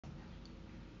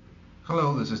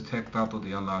Hello, this is Tech Dato,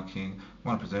 the Unlock King. I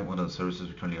want to present one of the services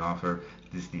we currently offer.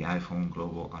 This is the iPhone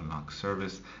Global Unlock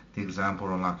service. The example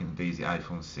we're unlocking today is the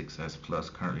iPhone 6s Plus,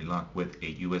 currently locked with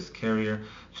a US carrier.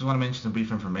 Just want to mention some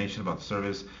brief information about the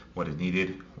service, what is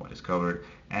needed, what is covered,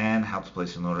 and how to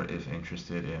place an order if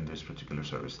interested in this particular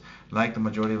service. Like the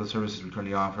majority of the services we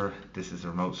currently offer, this is a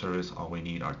remote service. All we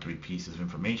need are three pieces of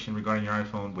information regarding your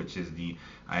iPhone, which is the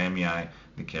IMEI,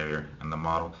 the carrier, and the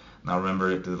model. Now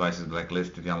remember, if the device is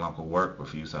blacklisted, the unlock will work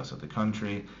with use outside the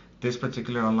country. This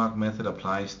particular unlock method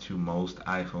applies to most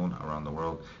iPhone around the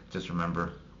world. Just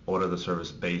remember, order the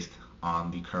service based on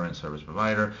the current service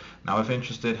provider. Now if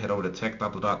interested, head over to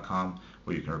techdato.com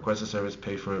where you can request a service,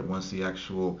 pay for it. Once the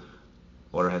actual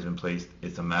order has been placed,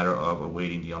 it's a matter of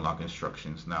awaiting the unlock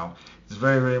instructions. Now, it's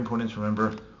very important to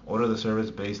remember, order the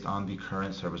service based on the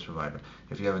current service provider.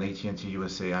 If you have an AT&T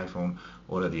USA iPhone,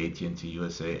 order the AT&T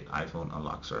USA iPhone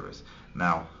unlock service.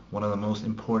 Now, one of the most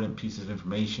important pieces of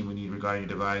information we need regarding your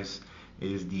device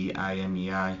is the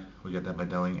IMEI. We get that by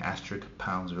dialing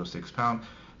 *#06#.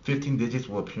 15 digits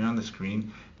will appear on the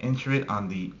screen. Enter it on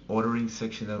the ordering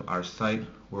section of our site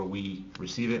where we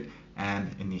receive it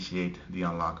and initiate the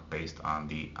unlock based on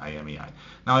the IMEI.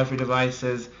 Now if your device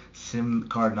says SIM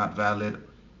card not valid,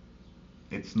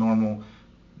 it's normal.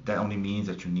 That only means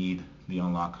that you need the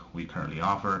unlock we currently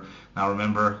offer. Now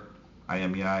remember,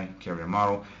 IMEI, carrier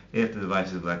model. If the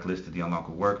device is blacklisted, the unlock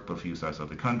will work, but for use outside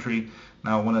the country.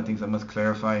 Now one of the things I must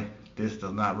clarify, this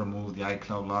does not remove the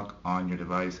iCloud lock on your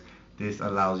device. This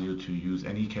allows you to use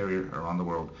any carrier around the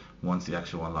world once the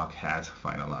actual unlock has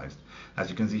finalized. As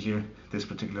you can see here, this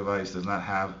particular device does not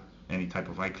have any type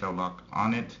of iCloud lock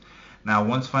on it. Now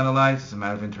once finalized, it's a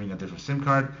matter of entering a different SIM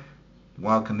card.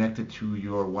 While connected to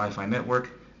your Wi-Fi network,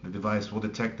 the device will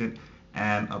detect it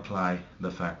and apply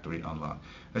the factory unlock.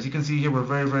 As you can see here, we're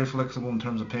very flexible in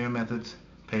terms of payment methods: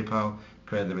 PayPal,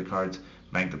 credit, debit cards,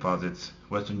 bank deposits,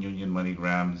 Western Union,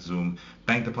 MoneyGram, Zoom,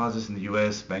 bank deposits in the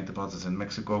US, bank deposits in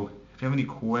Mexico. If you have any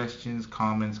questions,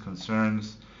 comments,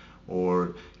 concerns,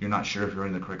 or you're not sure if you're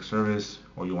in the correct service,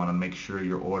 or you want to make sure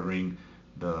you're ordering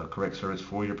the correct service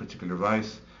for your particular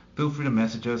device, feel free to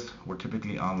message us. We're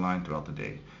typically online throughout the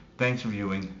day. Thanks for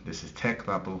viewing. This is Tech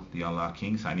Dato, the Unlock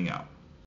King, signing out.